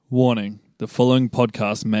Warning, the following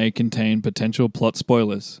podcast may contain potential plot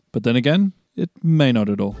spoilers, but then again, it may not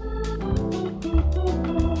at all.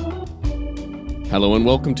 Hello and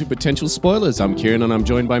welcome to Potential Spoilers. I'm Kieran and I'm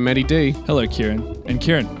joined by Maddie D. Hello, Kieran. And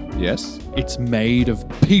Kieran, Yes? it's made of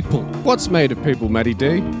people, What's made of people, Maddie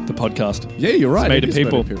D? the podcast. Yeah, you're right. made It of is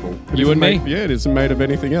people. It You isn't and me. made- Yeah, it isn't made of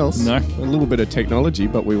anything else. No. A little bit of technology,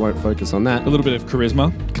 but we won't focus on that. A little bit of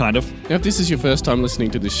charisma, kind of. Now, if this is your first time listening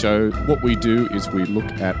to the show, what we do is we look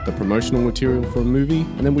at the promotional material for a movie,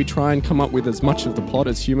 and then we try and come up with as much of the plot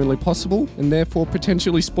as humanly possible, and therefore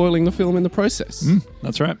potentially spoiling the film in the process.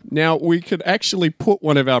 That's right. Now, we could actually put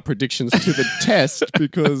one of our predictions to the test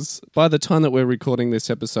because by the time that we're recording this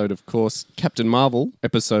episode, of course, Captain Marvel,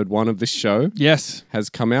 episode 1 of this show, Yes. has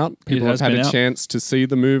come out. People has have had been a out. chance to see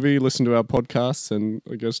the movie, listen to our podcasts, and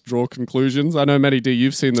I guess draw conclusions. I know, Matty D,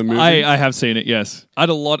 you've seen the movie. I have seen it, yes. I had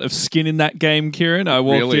a lot of skin in that game, Kieran. I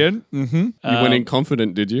walked Really? in. You went in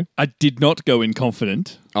confident, did you? I did not go in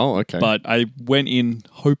confident, Oh, okay. but I went in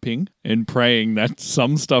hoping and praying that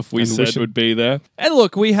some stuff we And said wishing. would be there. And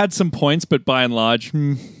look, we had some points, but by and large,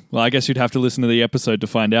 well, I guess you'd have to listen to the episode to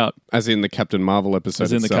find out. As in the Captain Marvel episode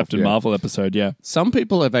As in the itself, Captain yeah. Marvel episode, yeah. Some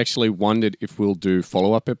people have actually wondered if we'll do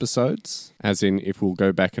follow-up episodes, as in if we'll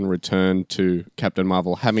go back and return to Captain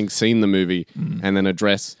Marvel having seen the movie and then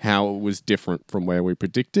address how it was different from where we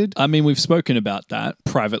predicted. I mean, we've spoken about that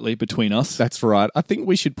privately between us. That's right. I think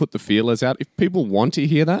we should put the feelers out. If people want to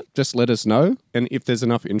hear that, just let us know. And if there's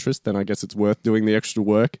enough interest, then I guess it's worth doing the extra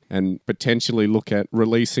work and potentially look at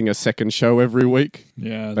releasing a second show every week.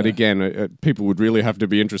 Yeah. But again, people would really have to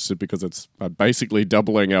be interested because it's basically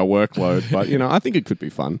doubling our workload. But, I think it could be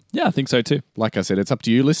fun. Yeah, I think so too. Like I said, it's up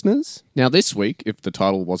to you, listeners. Now, this week, if the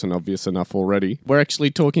title wasn't obvious enough already, we're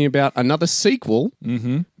actually talking about another sequel,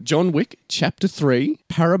 John Wick Chapter 3,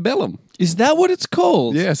 Parabellum. Is that what it's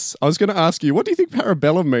called? Yes, I was going to ask you, what do you think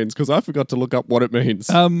Parabellum means? Because I forgot to look up what it means.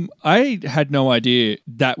 I had no idea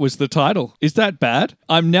that was the title. Is that bad?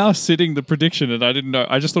 I'm now sitting the prediction and I didn't know.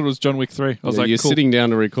 I just thought it was John Wick 3. I was like, you're cool. sitting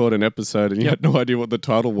down to record an episode and you had no idea what the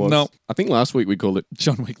title was. No. I think last week we called it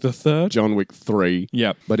John Wick the Third. John Wick 3.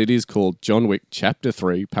 Yep. But it is called John Wick Chapter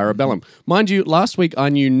 3 Parabellum. Mind you, last week I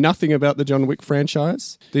knew nothing about the John Wick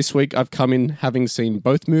franchise. This week I've come in having seen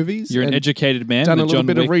both movies. You're an and educated man. done the a little John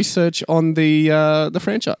bit Wick. of research on the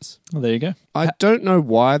franchise. Oh, there you go. I don't know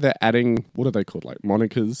why they're adding, what are they called, like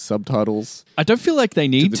monikers, subtitles I don't feel like they to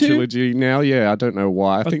need the to. trilogy now. Yeah, I don't know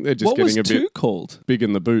why. I think they're just What was getting a 2 bit called? big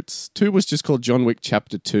in the boots. 2 was just called John Wick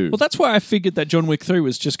Chapter 2. Well, that's why I figured that John Wick 3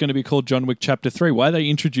 was just going to be called John Wick Chapter 3. Why are they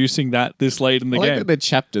introducing that this late in the I like game? that they're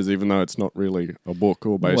chapters, even though it's not really a book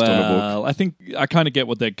or based on a book. Well, I think I kind of get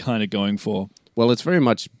what they're kind of going for. Well, it's very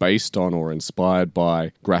much based on or inspired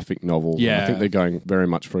by graphic novels. And Yeah. I think they're going very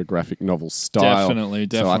much for a graphic novel style. Definitely.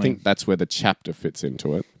 So I think that's where the chapter fits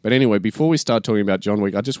into it. But anyway, before we start talking about John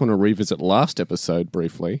Wick, I just want to revisit last episode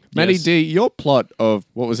briefly. Matty Yes. D, your plot of,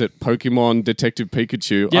 what was it, Pokemon Detective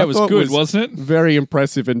Pikachu. Yeah, I it was thought good, wasn't it? Very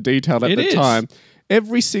impressive and detailed at It the is. time.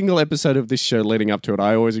 Every single episode of this show leading up to it,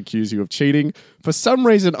 I always accuse you of cheating. For some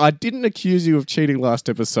reason, I didn't accuse you of cheating last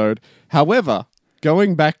episode. However,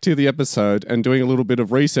 going back to the episode and doing a little bit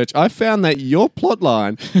of research, I found that your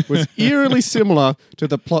plotline was eerily similar to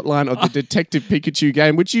the plotline of the Detective Pikachu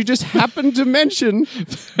game, which you just happened to mention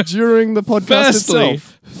during the podcast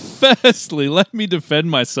itself. Firstly, let me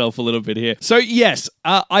defend myself a little bit here. So, yes,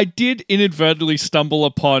 I did inadvertently stumble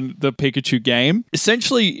upon the Pikachu game.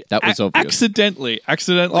 Essentially, That was obvious. accidentally Oh, this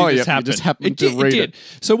yeah, you happened. just happened to read it.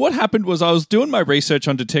 So what happened was I was doing my research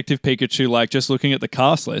on Detective Pikachu, like just looking at the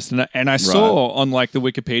cast list, and I saw on like the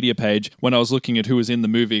Wikipedia page when I was looking at who was in the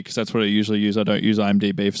movie, because that's what I usually use. I don't use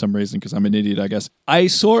IMDb for some reason because I'm an idiot, I guess. I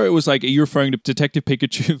saw it was like, are you referring to Detective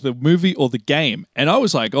Pikachu, the movie or the game? And I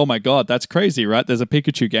was like, oh my God, that's crazy, right? There's a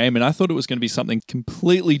Pikachu game, and I thought it was going to be something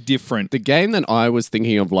completely different. The game that I was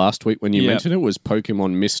thinking of last week when you Yeah. mentioned it was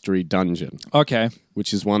Pokemon Mystery Dungeon, Okay.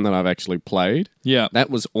 which is one that I've actually played. Yeah. That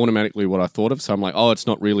was automatically what I thought of. So I'm like, oh, it's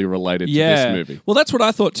not really related to this movie. Well, that's what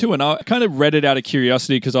I thought too. And I kind of read it out of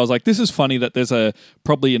curiosity because I was like, this is funny that there's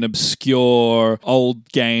probably an obscure old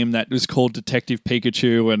game that is called Detective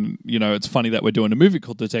Pikachu. And, it's funny that we're doing a movie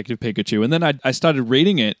called Detective Pikachu. And then I started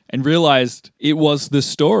reading it and realized it was the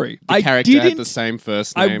story. The character had the same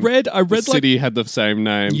first name. I read the like, city had the same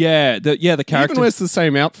name. yeah, the He character. even wears the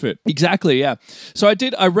same outfit. Exactly, yeah. So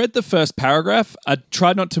I read the first paragraph. I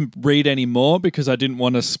tried not to read any more because I didn't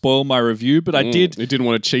want to spoil my review, but I did. He didn't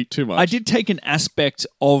want to cheat too much. I did take an aspect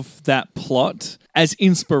of that plot as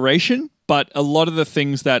inspiration, but a lot of the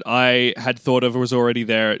things that I had thought of was already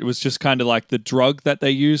there. It was just kind of like the drug that they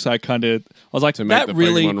use. I was like, to make the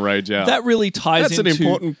Pokemon rage out. That really ties That's an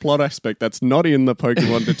important plot aspect that's not in the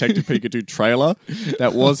Pokemon Detective Pikachu trailer.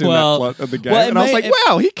 That was in that plot of the game. And I was like,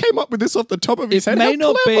 wow, he came up with this off the top of his head.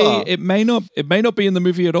 It may not be in the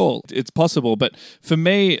movie at all. It's possible. But for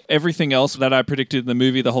me, everything else that I predicted in the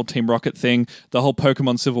movie, the whole Team Rocket thing, the whole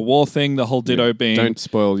Pokemon Civil War thing, the whole Ditto being... Don't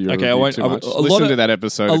spoil your review too much. Listen to that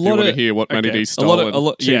episode if you want to hear what Matty D stole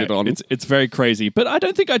and cheated on. It's very crazy. But I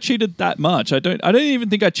don't think I cheated that much. I don't even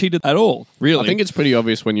think I cheated at all, really. I think it's pretty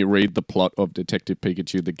obvious when you read the plot of Detective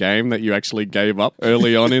Pikachu, the game, that you actually gave up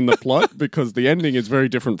early on in the plot because the ending is very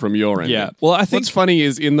different from your ending. Yeah. Well, I think... What's funny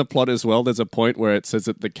is in the plot as well, there's a point where it says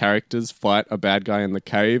that the characters fight a bad guy in the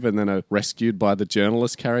cave and then are rescued by the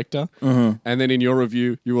journalist character. Mm-hmm. And then in your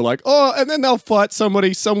review, you were like, oh, and then they'll fight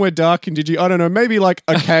somebody somewhere dark and I don't know, maybe like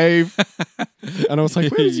a cave. And I was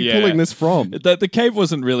like, where is he pulling this from? The cave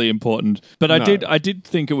wasn't really important, but I did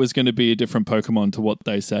think it was going to be a different Pokemon to what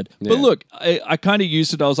they said. Yeah. But look, I kind of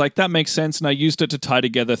used it. I was like, that makes sense. And I used it to tie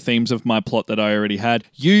together themes of my plot that I already had.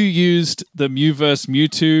 You used the Mew vs.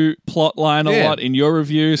 Mewtwo plot line a lot in your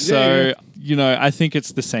review. So, I think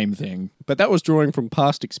it's the same thing. But that was drawing from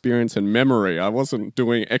past experience and memory. I wasn't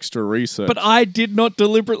doing extra research. But I did not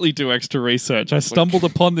deliberately do extra research. I stumbled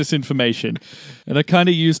upon this information. And I kind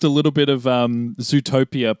of used a little bit of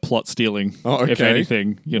Zootopia plot stealing, if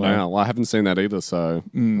anything. Wow, well, I haven't seen that either, so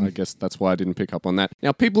I guess that's why I didn't pick up on that.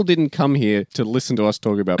 Now, people didn't come here to listen to us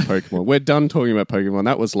talk about Pokemon. We're done talking about Pokemon.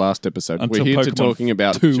 That was last episode. We're here to talking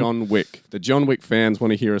about 2. John Wick. The John Wick fans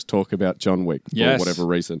want to hear us talk about John Wick for whatever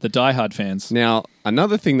reason. The diehard fans. Now,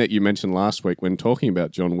 another thing that you mentioned last week when talking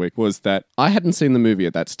about John Wick was that I hadn't seen the movie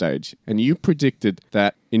at that stage, and you predicted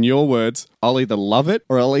that, in your words, I'll either love it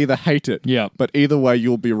or I'll either hate it. Yeah. But either way,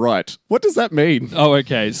 you'll be right. What does that mean? Oh,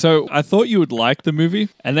 okay. So I thought you would like the movie,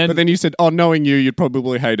 and then... But then you said, knowing you'd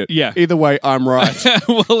probably hate it. Yeah. Either way, I'm right.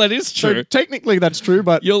 Well, that is true. So technically that's true,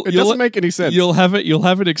 but it doesn't make any sense. You'll have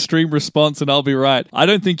an extreme response, and I'll be right. I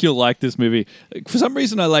don't think you'll like this movie. For some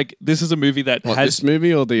reason, this is a movie that has... this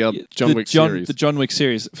movie or the John Wick series? The John Wick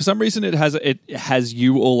series. For some reason, it has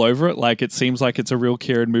you all over it. Like, it seems like it's a real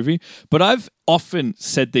Kieran movie. But I've often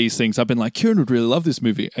said these things. I've been like, Kieran would really love this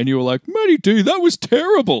movie. And you were like, Matty D, that was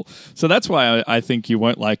terrible. So that's why I think you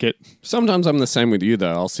won't like it. Sometimes I'm the same with you,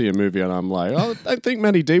 though. I'll see a movie and I'm like, I think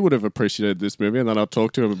Matty D would have appreciated this movie. And then I'll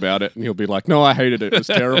talk to him about it and he'll be like, no, I hated it. It was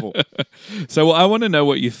terrible. So I want to know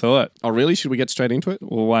what you thought. Oh, really? Should we get straight into it?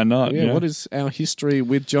 Well, why not? Yeah. What is our history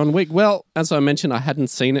with John Wick? Well, as I mentioned, I hadn't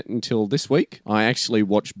seen it until this week. I actually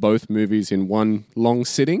watched both movies in one long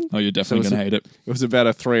sitting. Oh, you're definitely going to hate it. It was about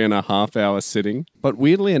a 3.5 hour sitting. But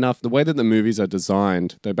weirdly enough, the way that the movies are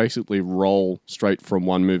designed, they basically roll straight from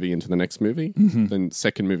one movie into the next movie. Mm-hmm. Then the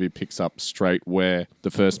second movie picks up straight where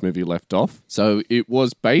the first movie left off. So it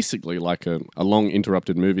was basically like a long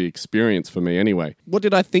interrupted movie experience for me anyway. What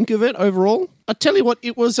did I think of it overall? I tell you what,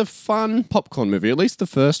 it was a fun popcorn movie. At least the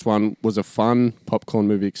first one was a fun popcorn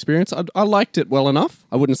movie experience. I liked it well enough.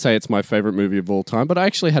 I wouldn't say it's my favorite movie of all time, but I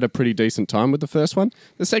actually had a pretty decent time with the first one.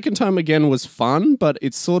 The second time again was fun, but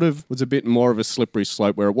it sort of was a bit more of a slippery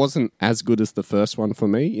slope where it wasn't as good as the first one for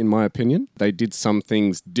me, in my opinion. They did some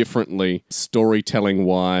things differently,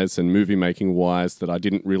 storytelling-wise and movie-making-wise, that I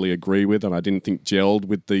didn't really agree with and I didn't think gelled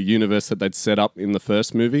with the universe that they'd set up in the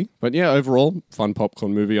first movie. But yeah, overall, fun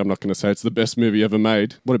popcorn movie. I'm not going to say it's the best movie ever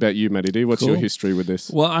made. What about you, Matty D? What's your history with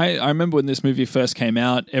this? Well, I remember when this movie first came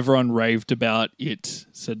out, everyone raved about it,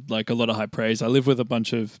 said like a lot of high praise. I live with a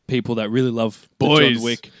bunch of people that really love the John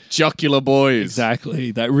Wick. Jocular boys.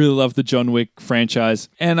 Exactly. That really love the John Wick franchise.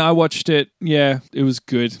 And I watched it. Yeah, it was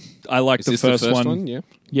good. I liked the first one. Yeah.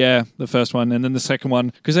 Yeah, the first one. And then the second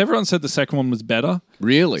one, because everyone said the second one was better.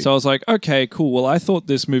 Really? So I was like, okay, cool. Well, I thought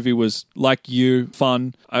this movie was, like you,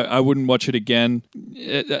 fun. I wouldn't watch it again.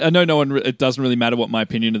 I know it doesn't really matter what my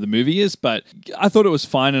opinion of the movie is, but I thought it was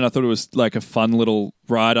fine and I thought it was like a fun little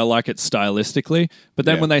ride. I like it stylistically. But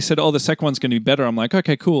then when they said, the second one's going to be better, I'm like,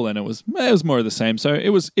 okay, cool. And it was more of the same. So it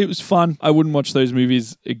was fun. I wouldn't watch those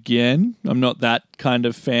movies again. I'm not that kind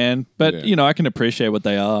of fan. But, I can appreciate what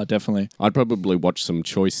they are, definitely. I'd probably watch some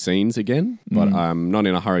choice scenes again, but I'm not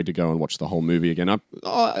in a hurry to go and watch the whole movie again.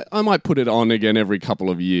 I might put it on again every couple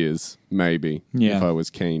of years, maybe, if I was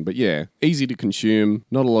keen. But yeah, easy to consume.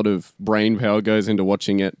 Not a lot of brain power goes into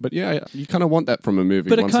watching it. But yeah, you kind of want that from a movie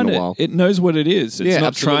once in a while. It knows what it is. It's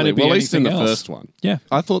not trying to be at least in the else. first one. Yeah.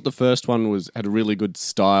 I thought the first one had a really good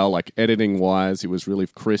style, like editing-wise. It was really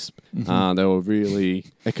crisp. Mm-hmm. They were really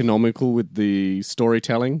economical with the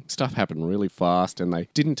storytelling. Stuff happened really fast and they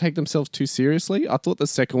didn't take themselves too seriously. I thought the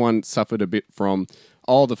second one suffered a bit from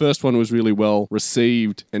oh, the first one was really well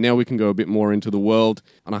received, and now we can go a bit more into the world.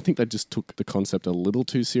 And I think they just took the concept a little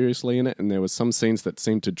too seriously in it, and there were some scenes that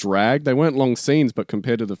seemed to drag. They weren't long scenes, but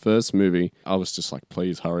compared to the first movie, I was just like,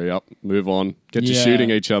 please hurry up, move on, get to shooting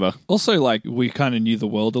each other. Also, like, we kind of knew the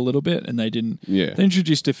world a little bit, and they didn't. Yeah. They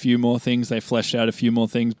introduced a few more things, they fleshed out a few more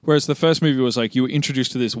things. Whereas the first movie was like, you were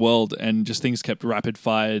introduced to this world, and just things kept rapid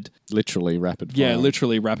fired. Literally rapid fire. Yeah,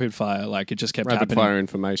 literally rapid fire. Like, it just kept rapid happening. fire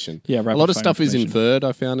information. Yeah, a lot of stuff is information. inferred,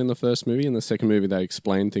 I found, in the first movie. In the second movie, they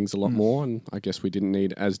explained things a lot more, and I guess we didn't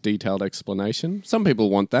need as detailed explanation. Some people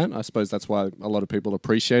want that. I suppose that's why a lot of people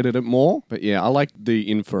appreciated it more. But yeah, I liked the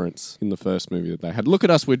inference in the first movie that they had. Look at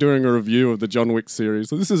us, we're doing a review of the John Wick series.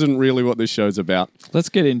 So this isn't really what this show's about. Let's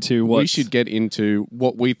get into what... We should get into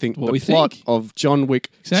what we think What the we plot think. of John Wick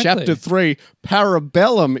Exactly. Chapter 3,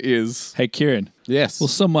 Parabellum is. Hey, Kieran, Yes. will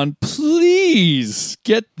someone please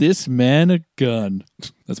get this man a gun?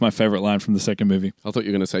 That's my favorite line from the second movie. I thought you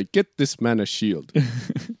were going to say, get this man a shield.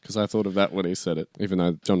 Because I thought of that when he said it, even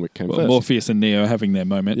though John Wick came first. Morpheus and Neo having their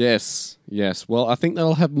moment. Yes. Well, I think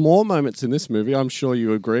they'll have more moments in this movie. I'm sure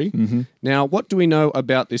you agree. Mm-hmm. Now, what do we know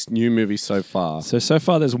about this new movie so far? So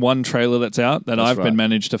far there's one trailer that's out that I've right. been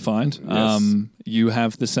managed to find. Yes. You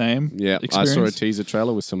have the same Yeah, experience? I saw a teaser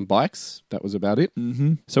trailer with some bikes. That was about it.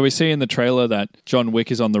 So we see in the trailer that John Wick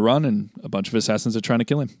is on the run and a bunch of assassins are trying to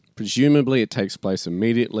kill him. Presumably, it takes place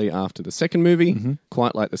immediately after the second movie,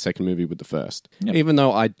 quite like the second movie with the first. Yep. Even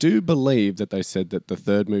though I do believe that they said that the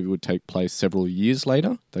third movie would take place several years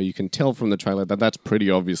later, though you can tell from the trailer that that's pretty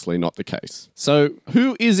obviously not the case. So,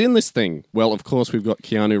 who is in this thing? Well, of course, we've got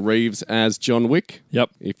Keanu Reeves as John Wick.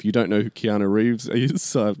 Yep. If you don't know who Keanu Reeves is,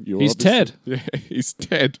 He's Ted. Yeah, he's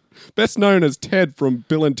Ted. Best known as Ted from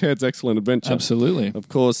Bill and Ted's Excellent Adventure. Absolutely. Of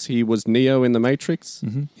course, he was Neo in The Matrix.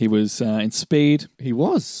 He was in Speed. He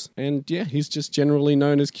was. And yeah, he's just generally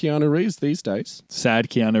known as Keanu Reeves these days. Sad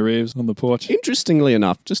Keanu Reeves on the porch. Interestingly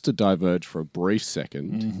enough, just to diverge for a brief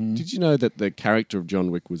second, did you know that the character of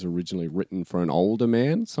John Wick was originally written for an older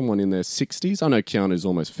man, someone in their 60s? I know Keanu's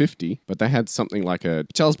almost 50, but they had something like a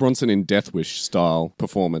Charles Bronson in Death Wish style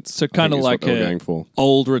performance. So I think kind of is what like they were a going for.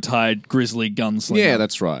 old retired grizzly gunslinger. Yeah,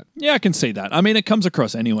 that's right. Yeah, I can see that. I mean, it comes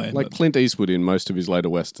across anyway. Like but- Clint Eastwood in most of his later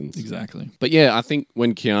westerns. Exactly. But yeah, I think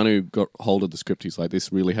when Keanu got hold of the script, he's like,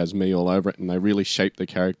 this really has me all over it, and they really shaped the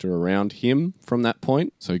character around him from that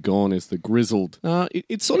point. So Gorn is the grizzled.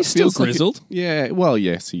 It sort of He's still feels like grizzled. yeah, well,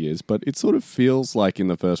 yes, he is, but it sort of feels like in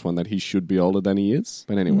the first one that he should be older than he is.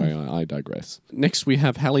 But anyway, I digress. Next, we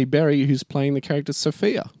have Halle Berry, who's playing the character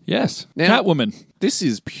Sophia. Yes. Now- Catwoman. This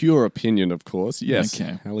is pure opinion, of course. Yes,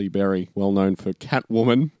 Okay. Halle Berry, well known for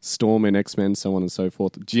Catwoman, Storm in X-Men, so on and so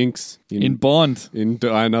forth, Jinx In Bond. in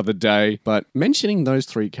Die Another Day. But mentioning those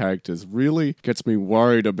three characters really gets me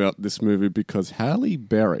worried about this movie because Halle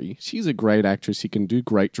Berry, she's a great actress. She can do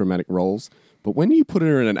great dramatic roles. But when you put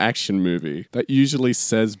her in an action movie, that usually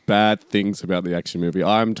says bad things about the action movie.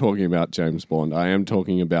 I'm talking about James Bond. I am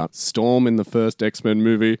talking about Storm in the first X-Men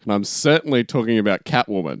movie. And I'm certainly talking about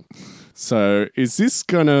Catwoman. So is this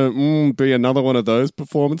going to be another one of those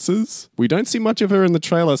performances? We don't see much of her in the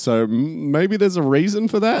trailer, so maybe there's a reason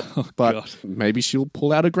for that. But God. maybe she'll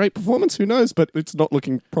pull out a great performance. Who knows? But it's not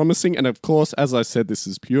looking promising. And of course, as I said, this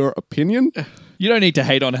is pure opinion. You don't need to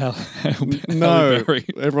hate on Halle No, Berry.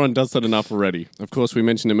 everyone does that enough already. Of course, we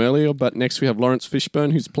mentioned him earlier, but next we have Lawrence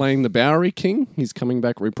Fishburne, who's playing the Bowery King. He's coming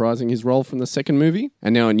back reprising his role from the second movie.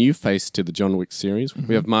 And now a new face to the John Wick series.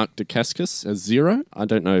 We have Mark Dacascos as Zero. I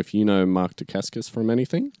don't know if you know Mark Dacascos from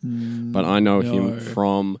anything, but I know him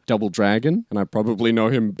from Double Dragon, and I probably know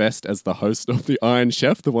him best as the host of The Iron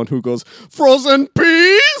Chef, the one who goes, "Frozen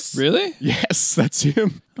peas!" Really? Yes, that's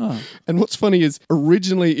him. And what's funny is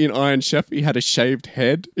originally in Iron Chef, he had a shaved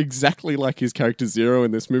head, exactly like his character Zero in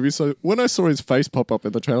this movie. So when I saw his face pop up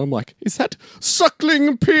in the trailer, I'm like, is that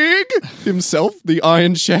Suckling Pig himself, the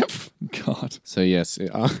Iron Chef? God. So yes,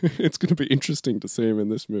 it's going to be interesting to see him in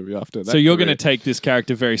this movie after that. So you're going to career. take this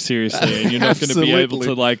character very seriously and you're not going to be able to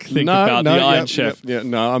Absolutely. think about the Iron yeah, Chef. Yeah,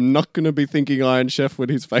 no, I'm not going to be thinking Iron Chef when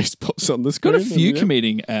his face pops on the screen. Got a few Yeah.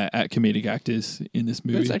 comedic actors in this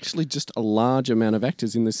movie. There's actually just a large amount of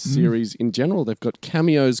actors in this series in general. They've got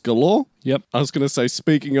cameos galore. Yep. I was going to say,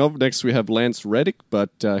 speaking of, next we have Lance Reddick, but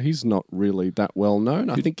he's not really that well known.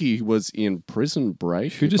 I think he was in Prison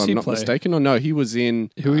Break, Who if does I'm he not play? mistaken. Or no, he was in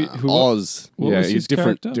Who- Oz. what yeah, was he's his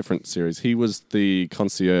different character? series. He was the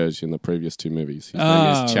concierge in the previous two movies. His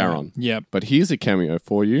name is Charon. Yep. But here's a cameo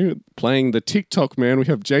for you. Playing the TikTok man, we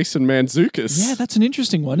have Jason Mantzoukas. Yeah, that's an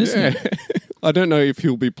interesting one, isn't it? I don't know if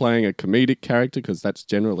he'll be playing a comedic character because that's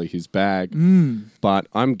generally his bag. But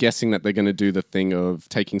I'm guessing that they're going to do the thing of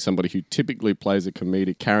taking somebody who typically plays a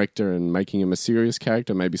comedic character and making him a serious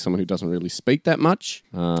character, maybe someone who doesn't really speak that much.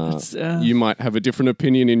 You might have a different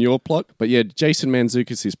opinion in your plot. But yeah, Jason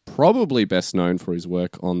Mantzoukas is probably best known for his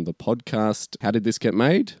work on the podcast How Did This Get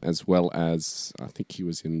Made? As well as, I think he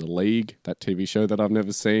was in The League, that TV show that I've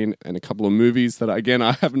never seen, and a couple of movies that, again,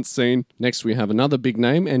 I haven't seen. Next, we have another big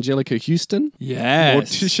name, Angelica Houston. Yes.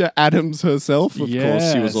 Morticia Adams herself. Of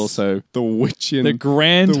course, she was also the witch in... The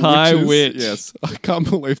Grand High Witch. Yes. I can't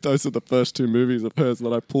believe those are the first two movies of hers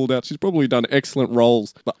that I pulled out. She's probably done excellent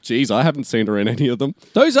roles, but geez, I haven't seen her in any of them.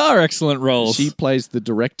 Those are excellent roles. She plays the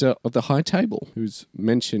director of The High Table, who's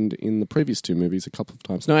mentioned in the previous two movies a couple of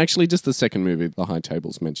times. No, actually, just the second movie, The High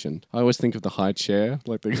Table's mentioned. I always think of The High Chair,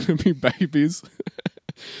 like they're going to be babies.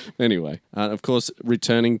 Anyway, of course,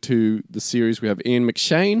 returning to the series, we have Ian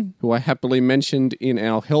McShane, who I happily mentioned in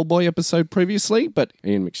our Hellboy episode previously. But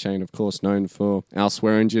Ian McShane, of course, known for Al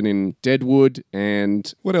Swearingen in Deadwood.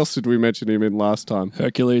 And what else did we mention him in last time?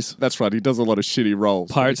 Hercules. That's right. He does a lot of shitty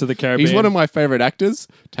roles. Pirates of the Caribbean. He's one of my favorite actors.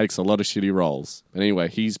 Takes a lot of shitty roles. But anyway,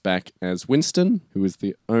 he's back as Winston, who is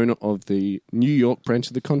the owner of the New York branch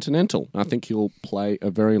of the Continental. I think he'll play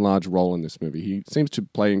a very large role in this movie. He seems to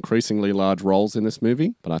play increasingly large roles in this movie.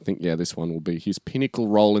 But I think, yeah, this one will be his pinnacle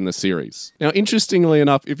role in the series. Now, interestingly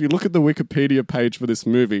enough, if you look at the Wikipedia page for this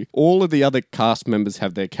movie, all of the other cast members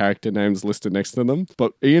have their character names listed next to them.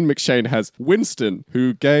 But Ian McShane has Winston,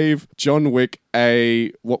 who gave John Wick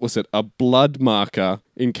a blood marker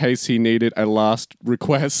in case he needed a last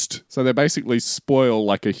request. So they basically spoil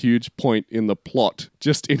like a huge point in the plot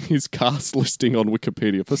just in his cast listing on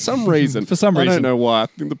Wikipedia. For some reason. I don't know why. I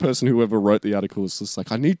think the person whoever wrote the article was just like,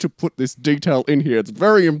 I need to put this detail in here. It's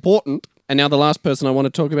very important. And now the last person I want to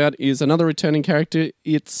talk about is another returning character.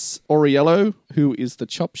 It's Auriello, who is the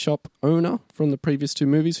Chop Shop owner from the previous two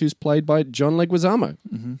movies, who's played by John Leguizamo,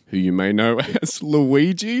 who you may know as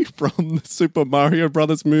Luigi from the Super Mario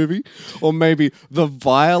Brothers movie, or maybe the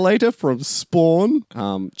Violator from Spawn,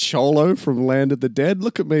 Cholo from Land of the Dead.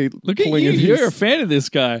 Look at me. Look at you. You're a fan of this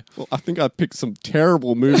guy. Well, I think I picked some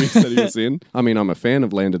terrible movies that he was in. I mean, I'm a fan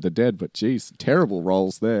of Land of the Dead, but geez, terrible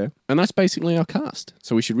roles there. And that's basically our cast.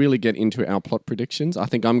 So we should really get into our plot predictions. I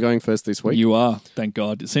think I'm going first this week. You are, thank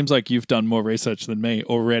God. It seems like you've done more research than me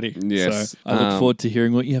already. Yes. So I look forward to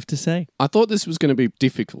hearing what you have to say. I thought this was going to be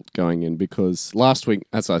difficult going in because last week,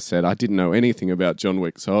 as I said, I didn't know anything about John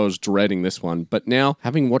Wick, so I was dreading this one. But now,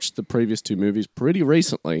 having watched the previous two movies pretty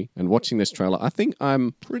recently and watching this trailer, I think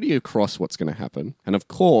I'm pretty across what's going to happen. And of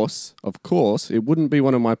course, it wouldn't be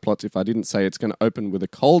one of my plots if I didn't say it's going to open with a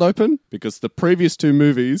cold open, because the previous two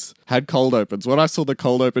movies had cold opens. When I saw the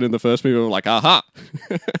cold open in the first movie, I was like, aha!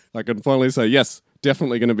 I can finally say, yes,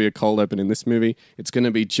 definitely going to be a cold open in this movie. It's going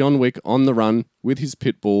to be John Wick on the run with his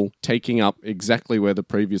pit bull, taking up exactly where the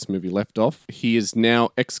previous movie left off. He is now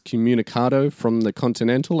excommunicado from the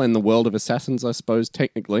Continental and the world of assassins, I suppose,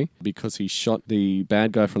 technically, because he shot the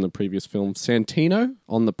bad guy from the previous film, Santino,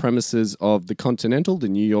 on the premises of the Continental, the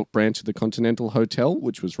New York branch of the Continental Hotel,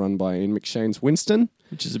 which was run by Ian McShane's Winston.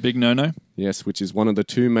 Which is a big no-no. Yes, which is one of the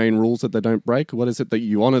two main rules that they don't break. What is it? That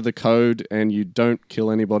you honor the code and you don't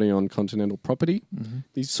kill anybody on Continental property. Mm-hmm.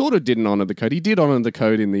 He sort of didn't honor the code. He did honor the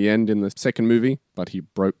code in the end in the second movie, but he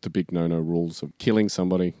broke the big no-no rules of killing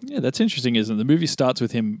somebody. Yeah, that's interesting, isn't it? The movie starts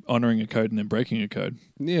with him honoring a code and then breaking a code.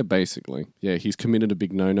 Yeah, basically. Yeah, he's committed a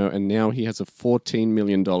big no-no, and now he has a $14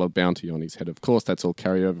 million bounty on his head. Of course, that's all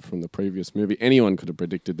carryover from the previous movie. Anyone could have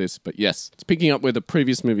predicted this, but yes. It's picking up where the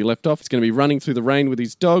previous movie left off. He's going to be running through the rain with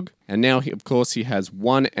his dog, and now, he has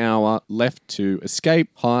 1 hour left to escape,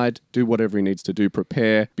 hide, do whatever he needs to do,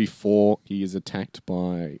 prepare before he is attacked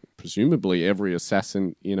by presumably every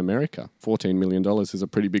assassin in America. $14 million is a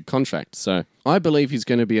pretty big contract. So I believe he's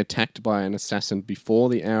going to be attacked by an assassin before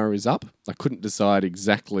the hour is up. I couldn't decide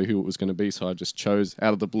exactly who it was going to be, so I just chose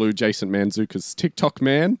out of the blue Jason Mantzoukas' TikTok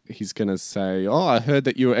man. He's going to say, I heard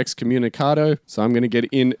that you were excommunicado, so I'm going to get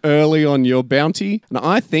in early on your bounty. And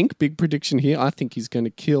I think, big prediction here, I think he's going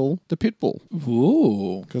to kill the Pitbull.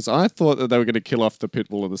 Ooh. Because I thought that they were going to kill off the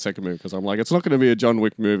Pitbull in the second movie, because I'm like, it's not going to be a John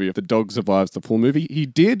Wick movie if the dog survives the full movie. He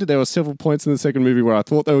did. There were several points in the second movie where I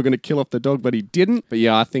thought they were going to kill off the dog, but he didn't. But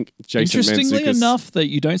yeah, I think Jason Interestingly Mantzoukas... enough that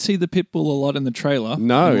you don't see the Pitbull a lot in the trailer.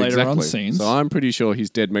 No, later exactly. on scenes. So I'm pretty sure he's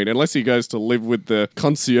dead meat, unless he goes to live with the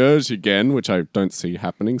concierge again, which I don't see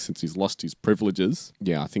happening since he's lost his privileges.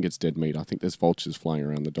 Yeah, I think it's dead meat. I think there's vultures flying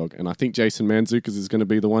around the dog, and I think Jason Mantzoukas is going to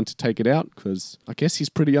be the one to take it out, because I guess he's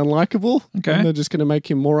pretty unlikable. Okay. And they're just going to make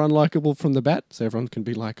him more unlikable from the bat. So everyone can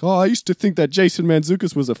be like, oh, I used to think that Jason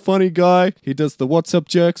Mantzoukas was a funny guy. He does the What's Up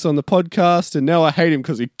Jerks on the podcast. And now I hate him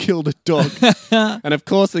because he killed a dog. And of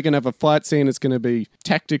course, they're going to have a fight scene. It's going to be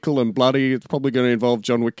tactical and bloody. It's probably going to involve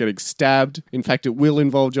John Wick getting stabbed. In fact, it will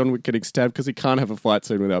involve John Wick getting stabbed because he can't have a fight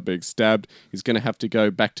scene without being stabbed. He's going to have to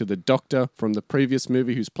go back to the doctor from the previous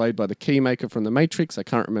movie who's played by the Keymaker from The Matrix. I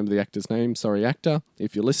can't remember the actor's name. Sorry, actor,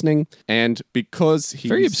 if you're listening. And because he's...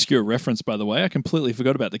 Very obscure reference, by the way. I completely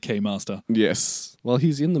forgot about the Keymaster. Yes. Well,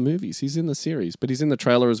 he's in the movies. He's in the series. But he's in the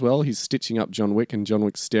trailer as well. He's stitching up John Wick, and John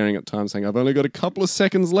Wick's staring at time saying, I've only got a couple of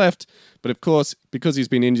seconds left. But of course, because he's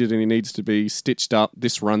been injured and he needs to be stitched up,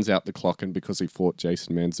 this runs out the clock. And because he fought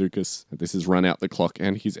Jason Mantzoukas, this has run out the clock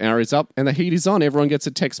and his hour is up and the heat is on. Everyone gets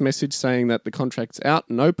a text message saying that the contract's out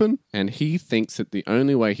and open. And he thinks that the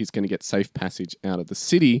only way he's going to get safe passage out of the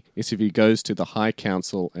city is if he goes to the High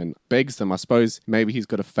Council and begs them. I suppose maybe he's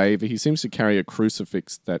got a favor. He seems to carry a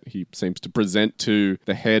crucifix that he seems to present to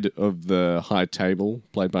the head of the High Table,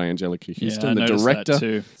 played by Angelica Houston, the director. That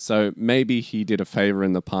too. So maybe he did a favor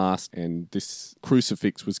in the past and this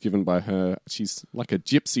crucifix was given by her. She's like a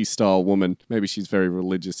gypsy style woman. Maybe she's very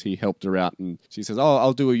religious. He helped her out and she says, oh,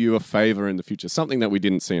 I'll do you a favor in the future. Something that we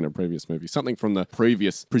didn't see in a previous movie. Something from the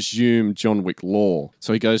previous presumed John Wick lore.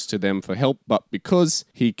 So he goes to them for help, but because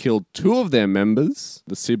he killed two of their members,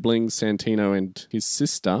 the siblings, Santino and his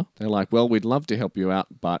sister, they're like, well, we'd love to help you out,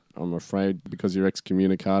 but I'm afraid because you're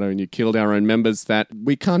excommunicado and you killed our own members that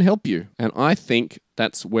we can't help you. And I think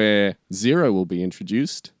that's where Zero will be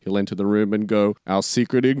introduced. He'll enter the room and go, our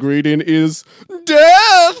secret ingredient is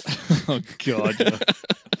death! Oh, God.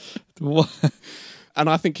 What? And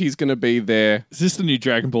I think he's going to be there. Is this the new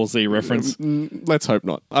Dragon Ball Z reference? Let's hope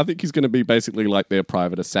not. I think he's going to be basically like their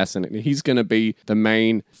private assassin. And he's going to be the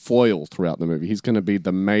main foil throughout the movie. He's going to be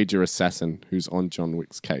the major assassin who's on John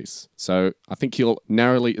Wick's case. So I think he'll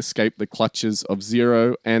narrowly escape the clutches of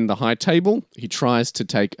Zero and the High Table. He tries to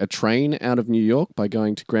take a train out of New York by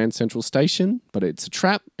going to Grand Central Station, but it's a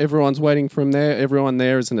trap. Everyone's waiting for him there. Everyone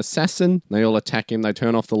there is an assassin. They all attack him. They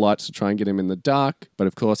turn off the lights to try and get him in the dark. But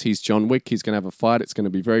of course, he's John Wick. He's going to have a fight. It's going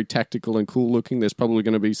to be very tactical and cool looking. There's probably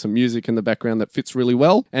going to be some music in the background that fits really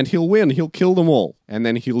well. And he'll win. He'll kill them all. And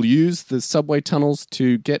then he'll use the subway tunnels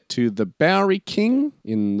to get to the Bowery King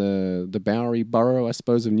in the Bowery borough, I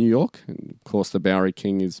suppose, of New York. And of course, the Bowery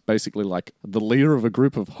King is basically like the leader of a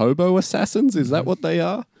group of hobo assassins. Is that what they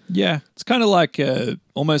are? Yeah. It's kind of like,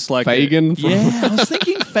 almost like... Fagin? Yeah, I was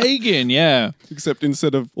thinking Fagin, yeah. Except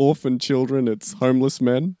instead of orphan children, it's homeless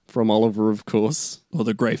men from Oliver, of course. Or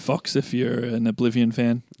the Grey Fox, if you're an Oblivion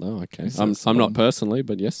fan. Oh, okay. I'm not personally,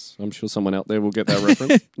 but yes, I'm sure someone out there will get that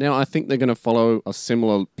reference. Now, I think they're going to follow a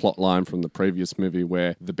similar plot line from the previous movie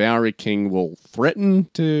where the Bowery King will threaten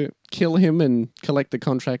to kill him and collect the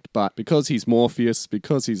contract, but because he's Morpheus,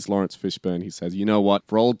 because he's Lawrence Fishburne, he says, you know what,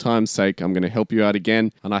 for old time's sake, I'm going to help you out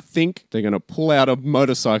again. And I think they're going to pull out a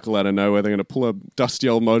motorcycle out of nowhere. They're going to pull a dusty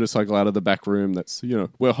old motorcycle out of the back room that's,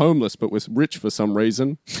 we're homeless, but we're rich for some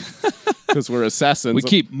reason. Because we're assassins. We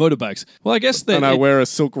keep motorbikes. Well, I guess that... And I wear a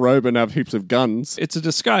silk robe and have heaps of guns. It's a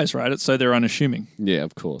disguise, right? It's so they're unassuming. Yeah,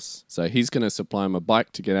 of course. So he's going to supply him a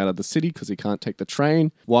bike to get out of the city because he can't take the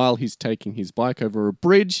train. While he's taking his bike over a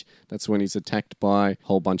bridge, that's when he's attacked by a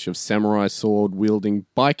whole bunch of samurai sword-wielding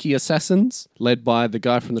bikey assassins, led by the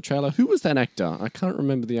guy from the trailer. Who was that actor? I can't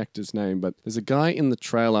remember the actor's name, but there's a guy in the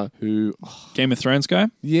trailer who... Game of Thrones guy?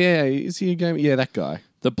 Yeah, is he a game... Yeah, that guy.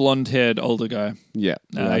 The blonde-haired older guy. Yeah.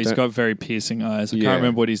 He's got very piercing eyes. I can't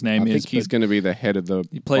remember what his name is. I think he's going to be the head of the...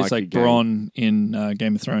 He plays like Bronn in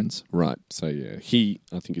Game of Thrones. Right. So, yeah.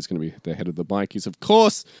 I think he's going to be the head of the bikies. Of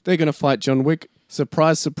course, they're going to fight John Wick.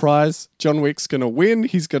 Surprise, surprise. John Wick's going to win.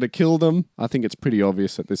 He's going to kill them. I think it's pretty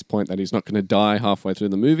obvious at this point that he's not going to die halfway through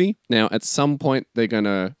the movie. Now, at some point, they're going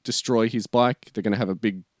to destroy his bike. They're going to have a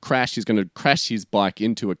big crash. He's going to crash his bike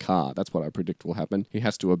into a car. That's what I predict will happen. He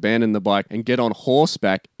has to abandon the bike and get on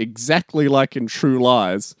horseback, exactly like in True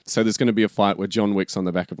Lies. So there's going to be a fight where John Wick's on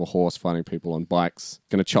the back of a horse fighting people on bikes,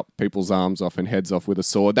 going to chop people's arms off and heads off with a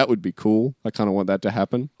sword. That would be cool. I kind of want that to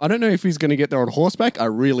happen. I don't know if he's going to get there on horseback. I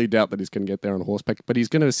really doubt that he's going to get there on horseback, but he's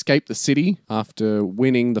going to escape the city after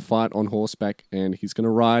winning the fight on horseback, and he's going to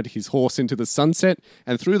ride his horse into the sunset,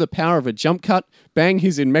 and through the power of a jump cut, bang,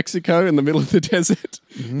 he's in Mexico in the middle of the desert.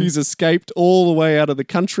 He's escaped all the way out of the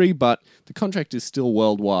country, but the contract is still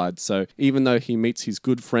worldwide. So even though he meets his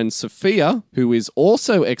good friend Sophia, who is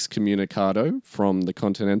also excommunicado from the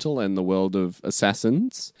Continental and the world of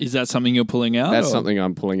assassins. Is that something you're pulling out? That's something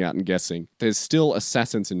I'm pulling out and guessing. There's still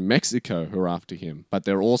assassins in Mexico who are after him, but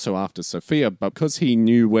they're also after Sophia. But because he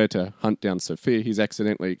knew where to hunt down Sophia, he's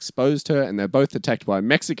accidentally exposed her, and they're both attacked by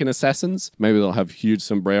Mexican assassins. Maybe they'll have huge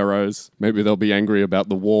sombreros. Maybe they'll be angry about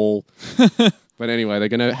the wall. But anyway, they're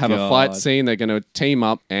going to have a fight scene. They're going to team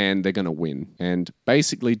up and they're going to win. And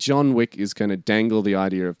basically, John Wick is going to dangle the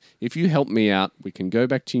idea of, if you help me out, we can go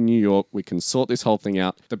back to New York. We can sort this whole thing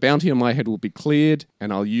out. The bounty on my head will be cleared,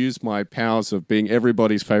 and I'll use my powers of being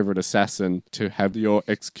everybody's favorite assassin to have your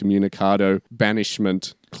excommunicado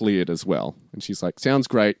banishment cleared as well. And she's like, sounds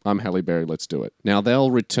great. I'm Halle Berry. Let's do it. Now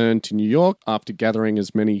they'll return to New York after gathering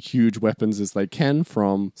as many huge weapons as they can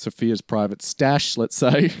from Sophia's private stash, let's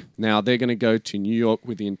say. Now they're going to go to New York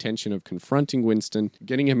with the intention of confronting Winston,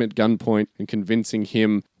 getting him at gunpoint and convincing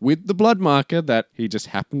him with the blood marker that he just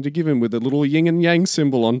happened to give him with a little yin and yang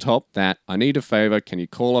symbol on top that, I need a favor. Can you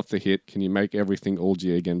call off the hit? Can you make everything all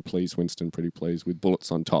G again, please, Winston, pretty please, with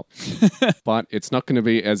bullets on top? But it's not going to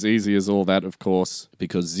be as easy as all that, of course,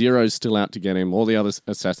 because Zero's still out to get him. All the other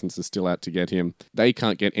assassins are still out to get him. They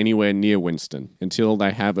can't get anywhere near Winston until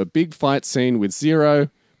they have a big fight scene with Zero.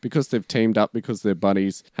 Because they've teamed up, because they're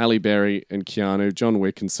buddies, Halle Berry and Keanu, John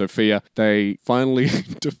Wick and Sophia, they finally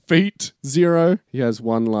defeat Zero. He has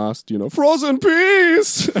one last, frozen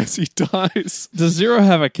peace as he dies. Does Zero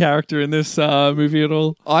have a character in this movie at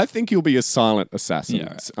all? I think he'll be a silent assassin,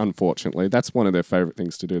 unfortunately. That's one of their favorite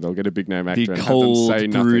things to do. They'll get a big name actor and have them say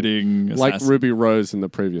nothing. Brooding assassin. Like Ruby Rose in the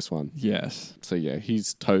previous one. Yes. So yeah,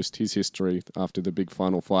 he's toast, his history after the big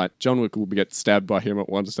final fight. John Wick will get stabbed by him at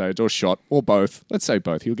one stage, or shot, or both. Let's say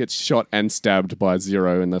both. He'll get shot and stabbed by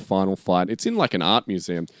Zero in the final fight. It's in like an art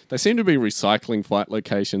museum. They seem to be recycling fight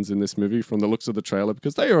locations in this movie from the looks of the trailer,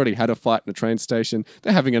 because they already had a fight in a train station.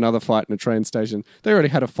 They're having another fight in a train station. They already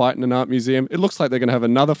had a fight in an art museum. It looks like they're going to have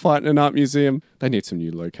another fight in an art museum. They need some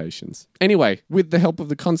new locations. Anyway, with the help of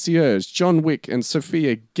the concierge, John Wick and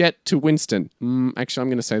Sophia get to Winston. Actually, I'm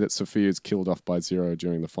going to say that Sophia is killed off by Zero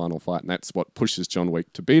during the final fight, and that's what pushes John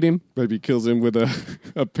Wick to beat him. Maybe kills him with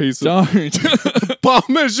a piece of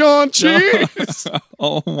Parmesan cheese.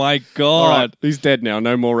 Oh my God. All right, he's dead now.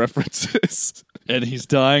 No more references. And his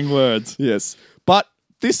dying words. Yes. But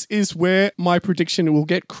this is where my prediction will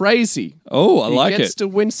get crazy. Oh, I like it. He gets to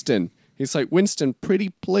Winston. He's like, Winston, pretty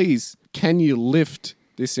please, can you lift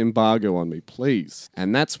this embargo on me, please?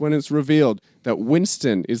 And that's when it's revealed that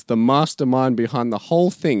Winston is the mastermind behind the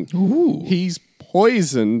whole thing. Ooh. He's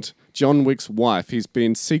poisoned John Wick's wife. He's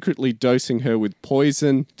been secretly dosing her with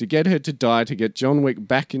poison to get her to die, to get John Wick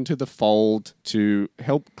back into the fold, to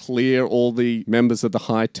help clear all the members of the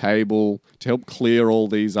High Table, to help clear all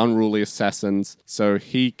these unruly assassins so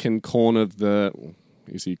he can corner the...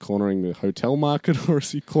 Is he cornering the hotel market, or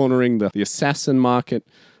is he cornering the assassin market?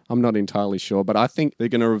 I'm not entirely sure, but I think they're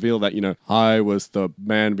going to reveal that, I was the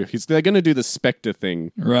man. They're going to do the Spectre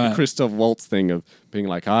thing, right? The Christoph Waltz thing of being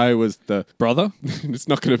like, I was the brother. It's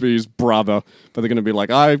not going to be his brother, but they're going to be like,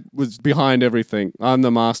 I was behind everything. I'm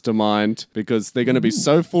the mastermind, because they're going to be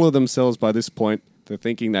so full of themselves by this point. They're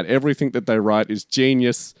thinking that everything that they write is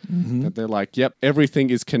genius, that they're like, yep, everything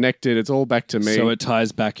is connected. It's all back to me. So it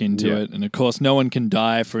ties back into it. And of course, no one can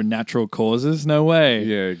die for natural causes. No way.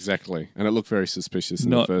 Yeah, exactly. And it looked very suspicious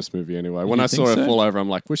in the first movie anyway. When I saw her fall over, I'm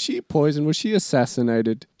like, was she poisoned? Was she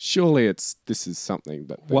assassinated? Surely this is something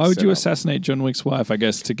that... Why would you assassinate John Wick's wife, I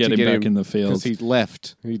guess, to get him back in the field? Because he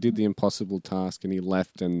left. He did the impossible task and he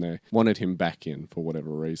left, and they wanted him back in for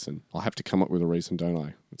whatever reason. I'll have to come up with a reason, don't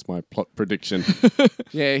I? It's my plot prediction.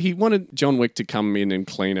 Yeah, he wanted John Wick to come in and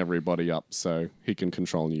clean everybody up so he can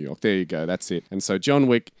control New York. There you go, that's it. And so John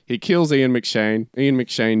Wick, he kills Ian McShane. Ian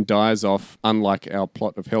McShane dies off, unlike our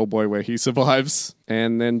plot of Hellboy where he survives.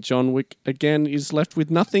 And then John Wick, again, is left with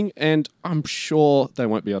nothing, and I'm sure they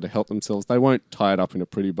won't be able to help themselves. They won't tie it up in a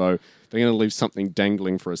pretty bow. They're going to leave something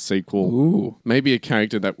dangling for a sequel. Ooh. Maybe a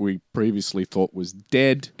character that we previously thought was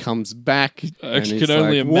dead comes back. I can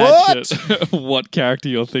only imagine what character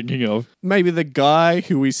you're thinking of. Maybe the guy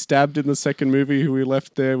who we stabbed in the second movie, who we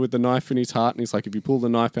left there with the knife in his heart, and he's like, if you pull the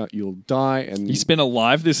knife out, you'll die. And he's been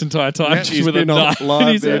alive this entire time, yeah, just with a knife.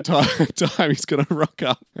 Alive the entire time. He's going to rock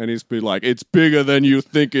up and he's be like, it's bigger than you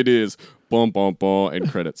think it is. Boom, boom, boom,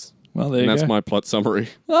 and credits. Well, there that's my plot summary.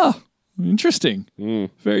 Oh, interesting.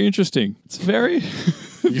 Very interesting. It's very...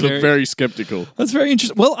 You look very skeptical. That's very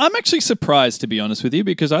interesting. Well, I'm actually surprised, to be honest with you,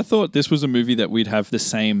 because I thought this was a movie that we'd have the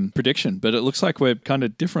same prediction, but it looks like we're kind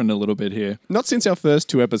of different a little bit here. Not since our first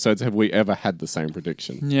 2 episodes have we ever had the same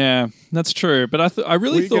prediction. Yeah, that's true. But I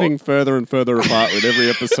really thought... We're getting further and further apart with every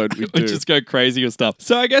episode we do. We just go crazy with stuff.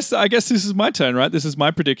 So I guess this is my turn, right? This is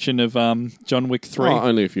my prediction of John Wick 3. Oh,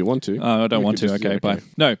 only if you want to. Oh, I don't want to. Okay, bye.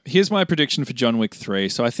 No, here's my prediction for John Wick 3.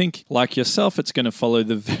 So I think, like yourself, it's going to follow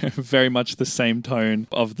the very much the same tone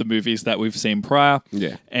of the movies that we've seen prior.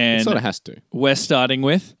 Yeah, and it sort of has to. We're starting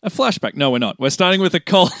with a flashback. No, we're not. We're starting with a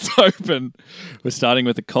cold open. We're starting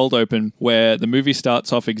with a cold open where the movie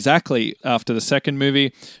starts off exactly after the second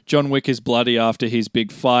movie. John Wick is bloody after his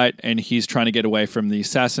big fight, and he's trying to get away from the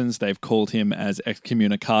assassins. They've called him as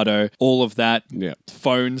excommunicado. All of that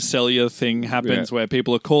phone cellular thing happens where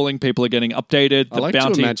people are calling, people are getting updated. I like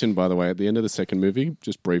to imagine, by the way, at the end of the second movie,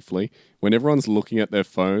 just briefly, when everyone's looking at their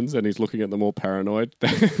phones and he's looking at them all paranoid,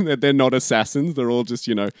 they're not assassins. They're all just,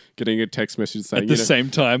 getting a text message saying... At the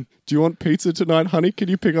same time. Do you want pizza tonight, honey? Can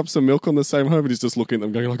you pick up some milk on the same home? And he's just looking at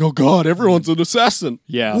them going like, oh God, everyone's an assassin.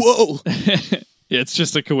 Yeah. Whoa. Yeah, it's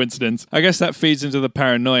just a coincidence. I guess that feeds into the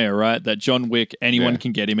paranoia, right? That John Wick, anyone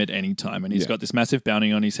can get him at any time. And he's got this massive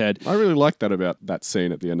bounty on his head. I really like that about that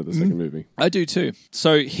scene at the end of the second movie. I do too.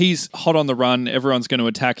 So he's hot on the run. Everyone's going to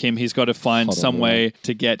attack him. He's got to find some way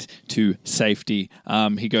to get to safety.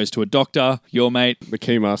 He goes to a doctor, your mate. The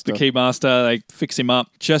Keymaster. They fix him up.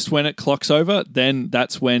 Just when it clocks over, then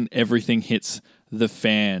that's when everything hits the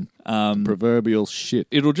fan. Proverbial shit.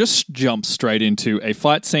 It'll just jump straight into a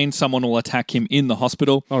fight scene. Someone will attack him in the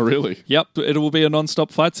hospital. Oh, really? Yep. It will be a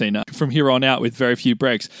non-stop fight scene from here on out with very few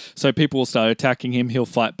breaks. So people will start attacking him. He'll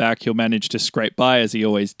fight back. He'll manage to scrape by as he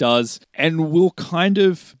always does. And we'll kind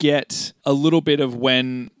of get a little bit of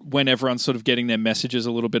when everyone's sort of getting their messages,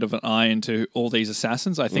 a little bit of an eye into all these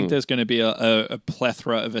assassins. I think there's going to be a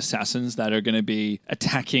plethora of assassins that are going to be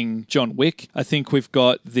attacking John Wick. I think we've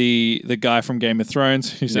got the guy from Game of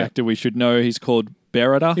Thrones, who's an actor we should know. He's called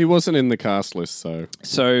Beretta. He wasn't in the cast list, so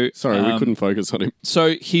sorry, we couldn't focus on him.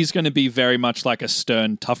 So he's going to be very much like a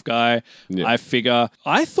stern, tough guy. Yeah. I figure.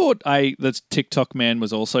 I thought the TikTok man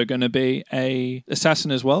was also going to be a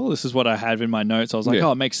assassin as well. This is what I had in my notes. I was like,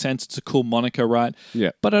 oh, it makes sense. It's a cool moniker, right?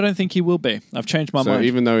 Yeah. But I don't think he will be. I've changed my mind. So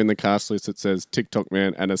even though in the cast list it says TikTok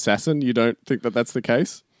man and assassin, you don't think that that's the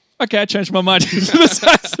case? Okay, I changed my mind. He's an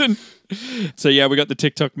assassin. So yeah, we got the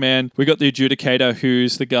TikTok man. We got the adjudicator,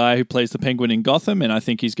 who's the guy who plays the Penguin in Gotham, and I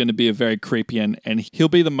think he's going to be a very creepy and he'll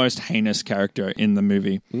be the most heinous character in the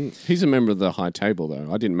movie. He's a member of the High Table,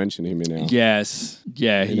 though. I didn't mention him in our... Yes.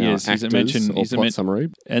 Yeah, he is. He's a mention. He's a plot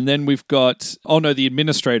summary. And then we've got... Oh, no, the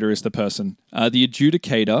administrator is the person. The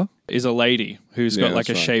adjudicator is a lady who's got like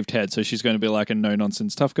a shaved head, so she's going to be like a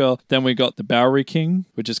no-nonsense tough girl. Then we got the Bowery King,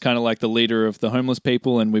 which is kind of like the leader of the homeless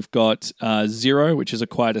people, and we've got Zero, which is a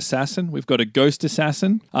quiet assassin. We've got a ghost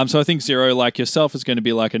assassin. So I think Zero, like yourself, is going to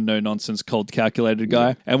be like a no-nonsense, cold, calculated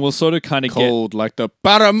guy, and we'll sort of kind of cold like the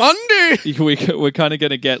Barramundi. We're kind of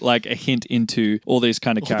going to get like a hint into all these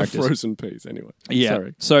kind of characters. The frozen peas, anyway. Yeah.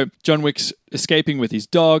 Sorry. So John Wick's escaping with his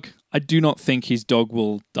dog. I do not think his dog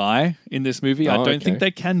will die in this movie. I don't think they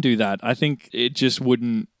can do that. I think it just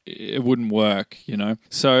wouldn't work,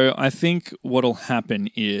 So I think what'll happen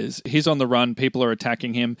is he's on the run, people are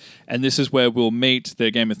attacking him, and this is where we'll meet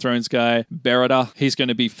the Game of Thrones guy, Beretta. He's going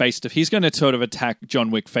to be he's going to sort of attack John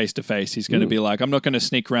Wick face to face. He's going to be like, I'm not going to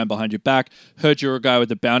sneak around behind your back, heard you're a guy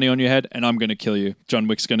with a bounty on your head, and I'm going to kill you. John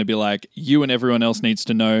Wick's going to be like, you and everyone else needs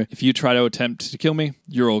to know, if you try to attempt to kill me,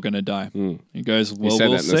 you're all going to die. He goes, well, we'll see. He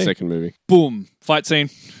said that in the second movie. Boom. Fight scene.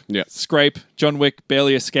 Yeah. Scrape. John Wick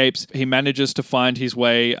barely escapes. He manages to find his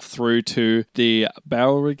way through to the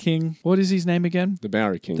Bowery King. What is his name again? The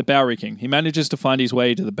Bowery King. The Bowery King. He manages to find his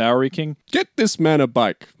way to the Bowery King. Get this man a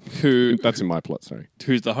bike. That's in my plot, sorry.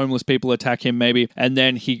 Who's the homeless people attack him, maybe. And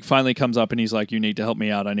then he finally comes up and he's like, you need to help me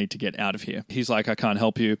out. I need to get out of here. He's like, I can't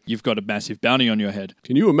help you. You've got a massive bounty on your head.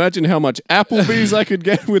 Can you imagine how much Applebee's I could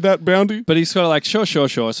get with that bounty? But he's sort of like, sure.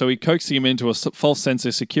 So he coaxes him into a false sense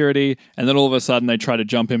of security. And then all of a sudden they try to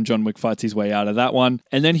jump him. John Wick fights his way out of that one.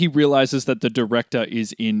 And then he realizes that the director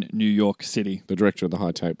is in New York City. The director of the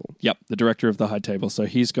High Table. Yep, the director of the High Table. So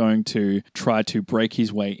he's going to try to break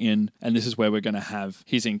his way in. And this is where we're going to have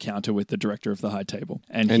his encounter with the director of the High Table.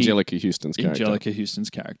 And Angelica Houston's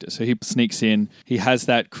character. So he sneaks in. He has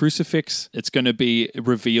that crucifix. It's going to be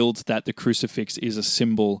revealed that the crucifix is a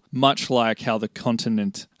symbol, much like how the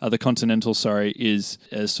continent the Continental, is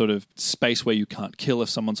a sort of space where you can't kill if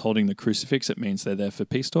someone's holding the crucifix. It means they're there for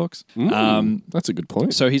peace talks. That's a good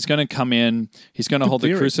point. So he's going to come in, he's going to hold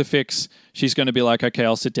theory. the crucifix. She's going to be like, okay,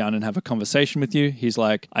 I'll sit down and have a conversation with you. He's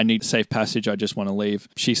like, I need safe passage. I just want to leave.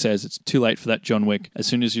 She says, it's too late for that, John Wick. As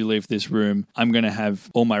soon as you leave this room, I'm going to have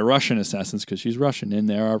all my Russian assassins, because she's Russian, and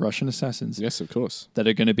there are Russian assassins. Yes, of course. That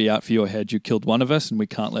are going to be out for your head. You killed one of us, and we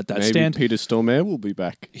can't let that Maybe stand. Peter Stormare will be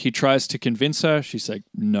back. He tries to convince her. She's like,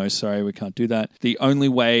 no, sorry, we can't do that. The only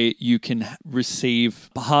way you can receive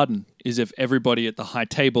pardon is if everybody at the high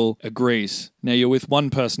table agrees. Now, you're with one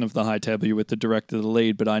person of the high table, you're with the director, the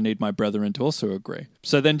lead, but I need my brethren to also agree.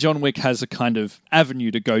 So then John Wick has a kind of avenue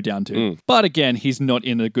to go down to. But again, he's not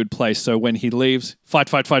in a good place. So when he leaves,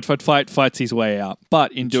 fights his way out.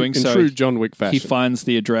 But in doing so, true John Wick fashion, he finds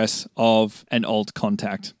the address of an old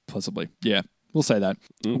contact, possibly. Yeah. We'll say that.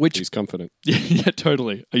 Which he's confident. Yeah,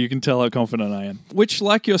 totally. You can tell how confident I am. Which,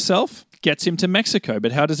 like yourself, gets him to Mexico.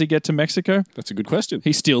 But how does he get to Mexico? That's a good question.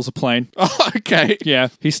 He steals a plane. Oh, okay. Yeah,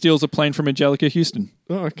 he steals a plane from Angelica Houston.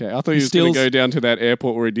 Oh, okay. I thought he was going to go down to that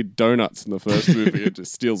airport where he did donuts in the first movie and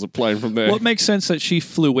just steals a plane from there. Well, it makes sense that she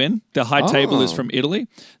flew in. The high table is from Italy.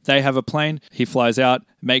 They have a plane. He flies out.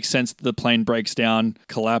 Makes sense that the plane breaks down,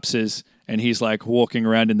 collapses, and he's like walking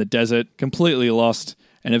around in the desert, completely lost.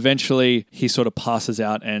 And eventually he sort of passes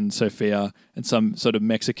out, and Sofia and some sort of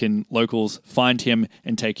Mexican locals find him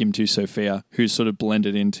and take him to Sofia, who's sort of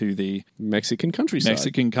blended into the Mexican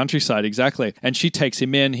countryside. Exactly. And she takes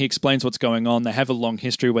him in. He explains what's going on. They have a long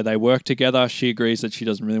history where they work together. She agrees that she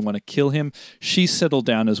doesn't really want to kill him. She's settled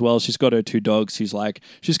down as well. She's got her 2 dogs. She's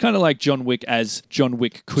kind of like John Wick as John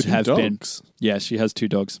Wick could have been. Yeah, she has 2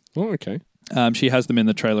 dogs. Oh, okay. She has them in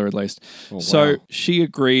the trailer at least. Oh, wow. So she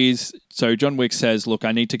agrees. So John Wick says, look,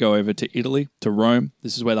 I need to go over to Italy, to Rome.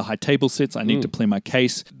 This is where the high table sits. I need to plead my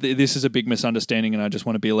case. This is a big misunderstanding and I just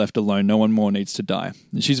want to be left alone. No one more needs to die.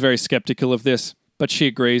 And she's very skeptical of this, but she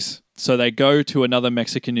agrees. So they go to another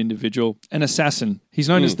Mexican individual, an assassin. He's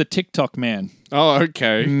known as the TikTok Man. Oh,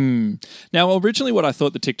 okay. Now, originally what I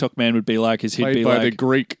thought the TikTok Man would be like is he'd Played be by like... the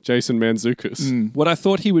Greek Jason Mantzoukas. What I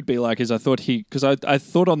thought he would be like is I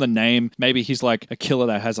thought on the name, maybe he's like a killer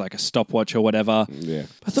that has like a stopwatch or whatever. Yeah.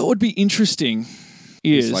 I thought would be interesting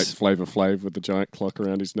is... He's like Flavor Flav with the giant clock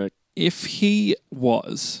around his neck. If he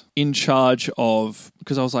was in charge of,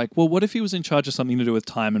 because I was like, well, what if he was in charge of something to do with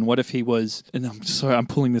time? And what if he was, and I'm sorry, I'm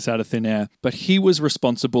pulling this out of thin air, but he was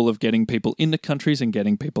responsible of getting people into countries and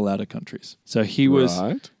getting people out of countries. So he was,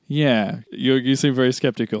 right. Yeah, you seem very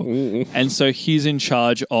skeptical. And so he's in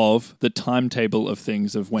charge of the timetable of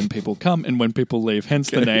things of when people come and when people leave, hence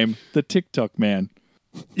the name, the TikTok Man.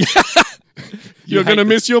 You're going to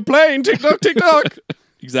miss your plane, TikTok, TikTok.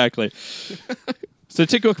 Exactly. So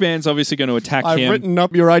TikTok Man's obviously going to attack him. I've written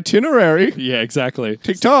up your itinerary. Yeah, exactly.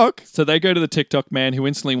 TikTok. So they go to the TikTok Man, who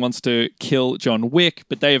instantly wants to kill John Wick,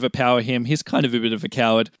 but they overpower him. He's kind of a bit of a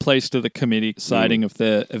coward, plays to the comedic siding of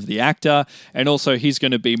the actor, and also he's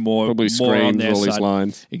going to be more on their all side. His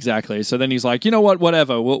lines. Exactly. So then he's like, you know what,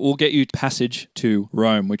 whatever, we'll get you passage to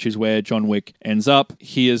Rome, which is where John Wick ends up.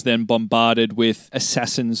 He is then bombarded with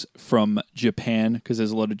assassins from Japan, because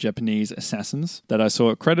there's a lot of Japanese assassins that I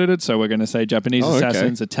saw credited, so we're going to say Japanese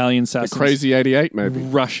assassins, Italian assassins. The Crazy 88, maybe.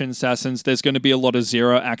 Russian assassins. There's going to be a lot of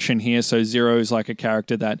Zero action here. So Zero is like a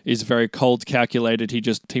character that is very cold, calculated. He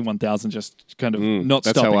just, T-1000 just kind of not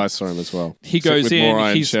That's stopping. how I saw him as well. He goes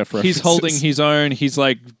in, he's holding his own. He's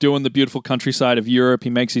like doing the beautiful countryside of Europe.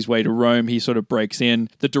 He makes his way to Rome. He sort of breaks in.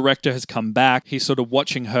 The director has come back. He's sort of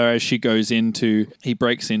watching her as she he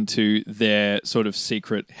breaks into their sort of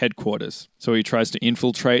secret headquarters. So he tries to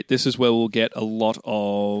infiltrate. This is where we'll get a lot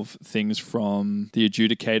of things from the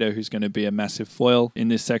Adjudicator, who's going to be a massive foil in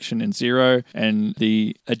this section in Zero. And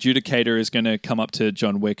the Adjudicator is going to come up to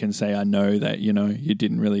John Wick and say, I know that, you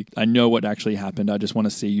didn't really... I know what actually happened. I just want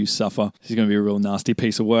to see you suffer. He's going to be a real nasty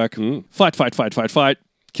piece of work. Fight.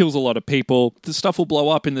 Kills a lot of people. The stuff will blow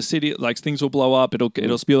up in the city. Like, things will blow up.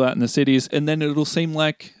 It'll spill out in the cities. And then it'll seem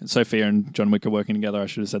like Sophia and John Wick are working together. I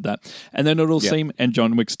should have said that. And then it'll seem... And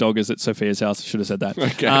John Wick's dog is at Sophia's house. I should have said that.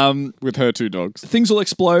 Okay. With her 2 dogs. Things will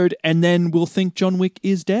explode. And then we'll think John Wick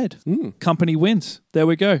is dead. Company wins. There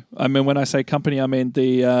we go. I mean, when I say company, I mean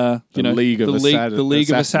the League of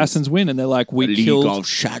Assassins win. And they're like, League of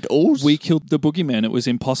Shadows. We killed the boogeyman. It was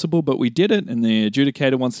impossible, but we did it. And the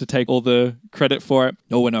Adjudicator wants to take all the credit for it.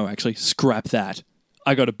 Oh, no, actually, scrap that.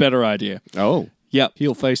 I got a better idea. Oh. Yep.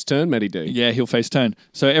 Heel face turn, Matty D. Yeah, heel face turn.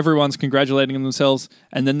 So everyone's congratulating themselves,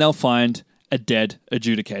 and then they'll find a dead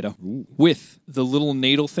adjudicator with the little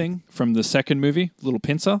needle thing from the second movie, little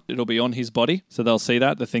pincer. It'll be on his body. So they'll see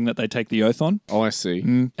that, the thing that they take the oath on. Oh, I see.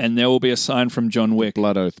 And there will be a sign from John Wick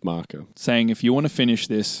Blood oath marker. saying, if you want to finish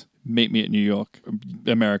this, meet me at New York,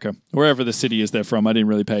 America, wherever the city is they're from. I didn't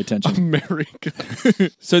really pay attention. America.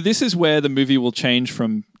 So this is where the movie will change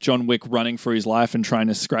from John Wick running for his life and trying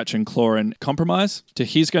to scratch and claw and compromise to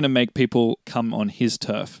he's going to make people come on his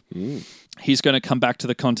turf. He's going to come back to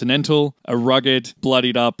the Continental, a rugged,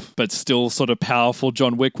 bloodied up, but still sort of powerful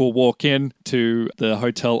John Wick will walk in to the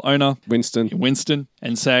hotel owner, Winston,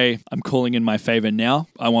 and say, I'm calling in my favor now.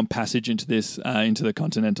 I want passage into this, into the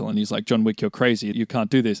Continental. And he's like, John Wick, you're crazy. You can't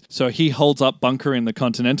do this. So he holds up Bunker in the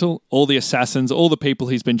Continental, all the assassins, all the people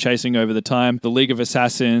he's been chasing over the time, the League of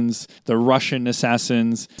Assassins, the Russian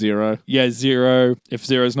assassins. Zero. Yeah, Zero. If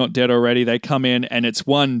Zero's not dead already, they come in and it's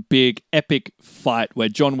one big epic fight where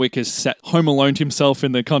John Wick has sat home alone himself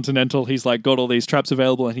in the Continental. He's like got all these traps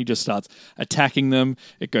available and he just starts attacking them.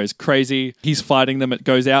 It goes crazy. He's fighting them. It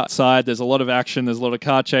goes outside. There's a lot of action. There's a lot of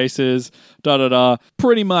car chases.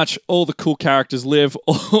 Pretty much all the cool characters live.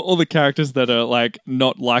 All the characters that are like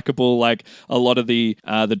not likable. Like a lot of the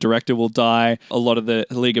director will die. A lot of the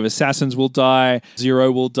League of Assassins will die. Zero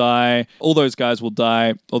will die. All those guys will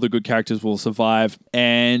die. All the good characters will survive.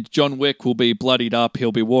 And John Wick will be bloodied up.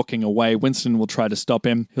 He'll be walking away. Winston will try to stop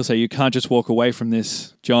him. He'll say, you can't just walk away from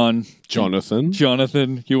this, Jonathan,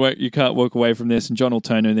 you can't walk away from this. And John will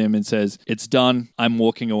turn to him and says, it's done. I'm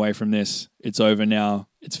walking away from this. It's over now.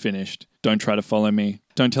 It's finished. Don't try to follow me.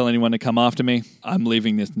 Don't tell anyone to come after me. I'm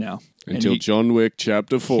leaving this now. Until John Wick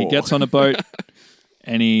Chapter 4. He gets on a boat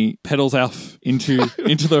and he pedals off into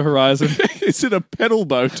the horizon. Is it a pedal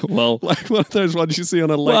boat? Well, like one of those ones you see on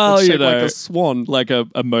a lake that's shaped like a swan. Like a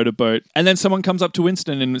motorboat. And then someone comes up to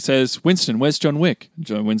Winston and says, Winston, where's John Wick?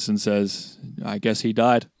 Winston says, I guess he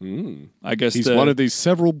died. I guess he's one of these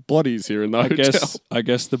several bodies here in the hotel. I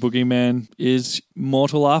guess the boogeyman is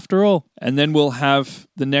mortal after all. And then we'll have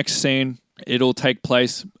the next scene. It'll take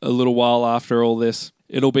place a little while after all this.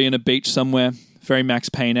 It'll be in a beach somewhere. Very Max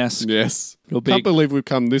Payne-esque. Yes. Can't believe we've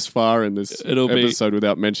come this far in this episode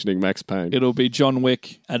without mentioning Max Payne. It'll be John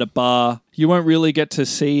Wick at a bar. You won't really get to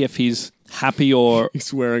see if he's happy or...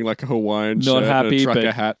 He's wearing like a Hawaiian not shirt happy, and a trucker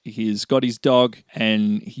but hat. He's got his dog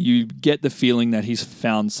and you get the feeling that he's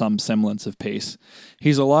found some semblance of peace.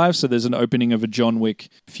 He's alive, so there's an opening of a John Wick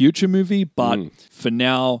future movie, but for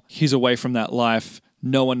now, he's away from that life.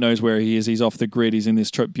 No one knows where he is. He's off the grid. He's in this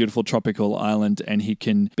beautiful tropical island and he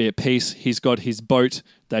can be at peace. He's got his boat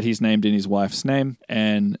that he's named in his wife's name.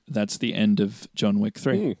 And that's the end of John Wick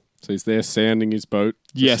 3. So he's there sanding his boat,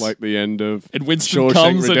 just like the end of and Winston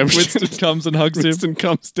Shawshank Redemption. And Winston comes and hugs him. Winston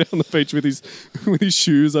comes down the beach with his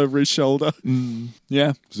shoes over his shoulder.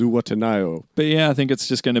 Yeah. Zuwatanayo. But yeah, I think it's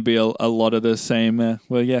just going to be a lot of the same, a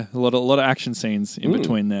lot of action scenes in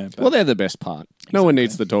between there. But well, they're the best part. Exactly. No one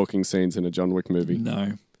needs the talking scenes in a John Wick movie.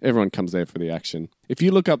 No. Everyone comes there for the action. If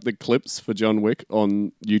you look up the clips for John Wick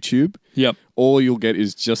on YouTube, yep, all you'll get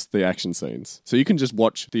is just the action scenes. So you can just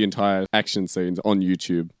watch the entire action scenes on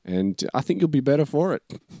YouTube, and I think you'll be better for it.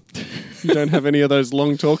 You don't have any of those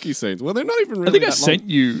long talky scenes. Well, they're not even really I think that I sent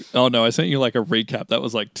you... Oh, no, I sent you like a recap. That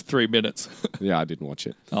was like 3 minutes. Yeah, I didn't watch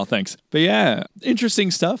it. Oh, thanks. But yeah,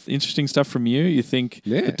 interesting stuff. Interesting stuff from you. You think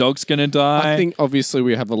the dog's going to die? I think obviously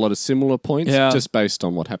we have a lot of similar points, just based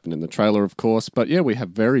on what happened in the trailer, of course. But yeah, we have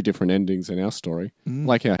very different endings in our story.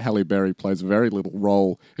 Like how Halle Berry plays very little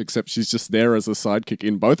role, except she's just there as a sidekick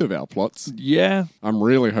in both of our plots. Yeah. I'm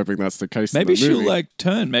really hoping that's the case. Maybe in the movie. she'll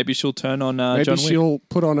turn. Maybe she'll turn on John Wick. Maybe she'll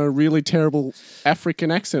put on a really terrible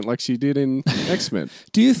African accent like she did in X-Men.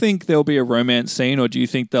 Do you think there'll be a romance scene, or do you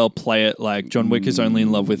think they'll play it like John Wick is only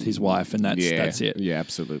in love with his wife and that's it? Yeah,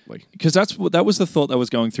 absolutely. Because that was the thought that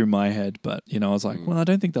was going through my head, but I was like, well, I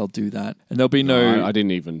don't think they'll do that, and there'll be no. I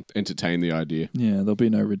didn't even entertain the idea. Yeah, there'll be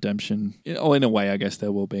no redemption. Oh, in a way, I guess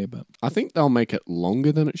there will be, but I think they'll make it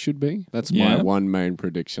longer than it should be. That's my one main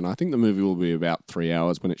prediction. I think the movie will be about 3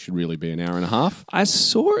 hours when it should really be an hour and a half. I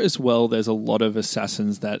saw as well. There's a lot of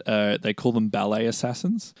assassins that they call them ballet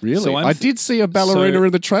assassins. Really? So I did see a ballerina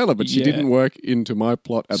in the trailer, but she didn't work into my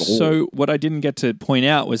plot at all. So what I didn't get to point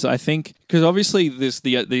out was I think, because obviously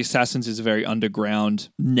the Assassins is a very underground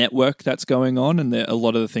network that's going on, and a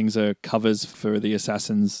lot of the things are covers for the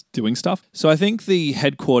Assassins doing stuff. So I think the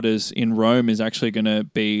headquarters in Rome is actually actually going to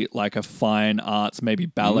be like a fine arts, maybe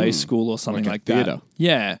ballet school or something like that. theatre.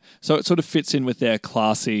 Yeah. So it sort of fits in with their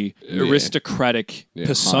classy, aristocratic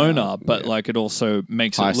persona, but like it also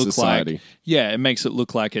makes it High look society. like, it makes it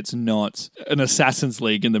look like it's not an assassin's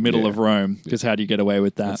league in the middle of Rome. Because how do you get away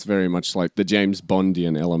with that? It's very much like the James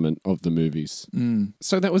Bondian element of the movies.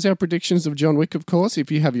 So that was our predictions of John Wick, of course. If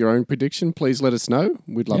you have your own prediction, please let us know.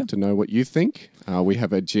 We'd love to know what you think. We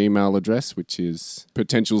have a Gmail address, which is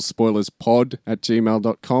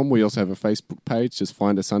potentialspoilerspod@gmail.com. We also have a Facebook page. Just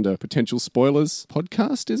find us under Potential Spoilers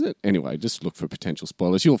Podcast, is it? Anyway, just look for Potential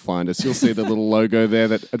Spoilers. You'll find us. You'll see the little logo there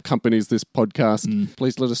that accompanies this podcast.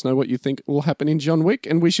 Please let us know what you think will happen in John Wick.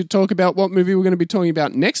 And we should talk about what movie we're going to be talking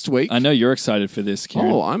about next week. I know you're excited for this,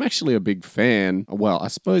 Kieran. Oh, I'm actually a big fan. Well, I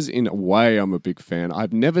suppose in a way I'm a big fan.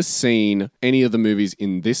 I've never seen any of the movies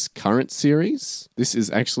in this current series. This is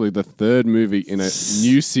actually the third movie in a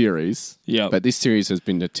new series. Yeah. But this series has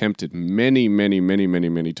been attempted many, many, many, many,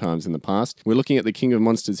 many times in the past. We're looking at the King of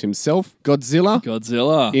Monsters himself, Godzilla.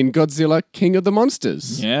 In Godzilla, King of the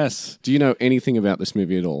Monsters. Yes. Do you know anything about this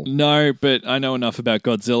movie at all? No, but I know enough about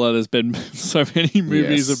Godzilla. There's been so many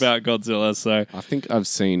movies Yes. about Godzilla, so... I think I've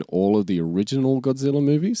seen all of the original Godzilla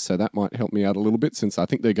movies, so that might help me out a little bit since I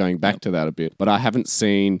think they're going back to that a bit. But I haven't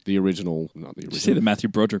seen the original, not the Did you see original. the Matthew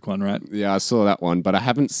Broderick one, right? Yeah, I saw that one, but I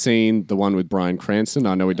haven't seen the one with Bryan Cranston.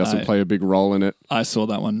 I know he doesn't play a big role in it. I saw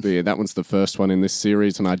that one. But yeah, that one's the first one in this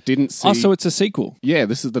series, and I didn't see... Oh, so it's a sequel. Yeah,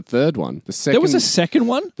 this is the third one. The second... There was a second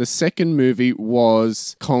one? The second movie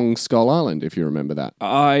was Kong Skull Island, if you remember that.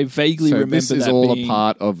 I vaguely remember that this is all being... a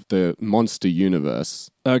part of the monster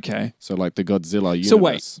universe. Okay. So like the Godzilla universe. So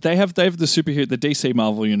wait, they have the superhero, the DC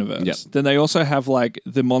Marvel universe. Yep. Then they also have like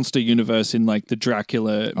the monster universe in like the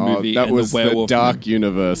Dracula movie that and was the werewolf. the Dark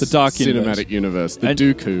Universe. The Dark Cinematic Universe. The And-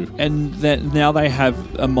 Dooku. And then now they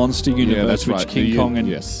have a monster universe, that's which right. King The Kong and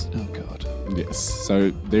yes. oh god. Yes.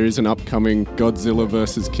 So there is an upcoming Godzilla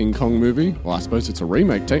versus King Kong movie. Well, I suppose it's a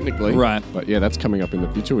remake technically. Right. But yeah, that's coming up in the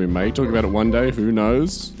future. We may talk about it one day. Who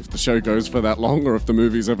knows? If the show goes for that long or if the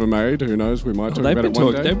movie's ever made, who knows? We might talk about it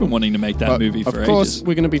one day. They've been wanting to make that But movie for of course, ages.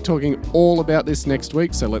 we're going to be talking all about this next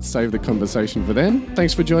week, so let's save the conversation for then.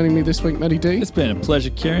 Thanks for joining me this week, Matty D. It's been a pleasure,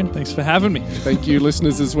 Kieran. Thanks for having me. Thank you,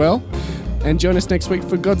 listeners, as well. And join us next week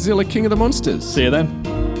for Godzilla King of the Monsters. See you then.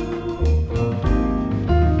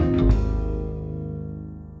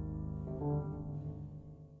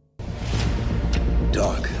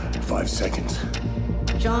 Doc, 5 seconds.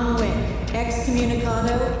 John Wick,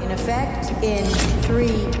 excommunicado in effect in 3,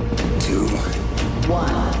 2.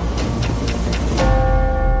 1.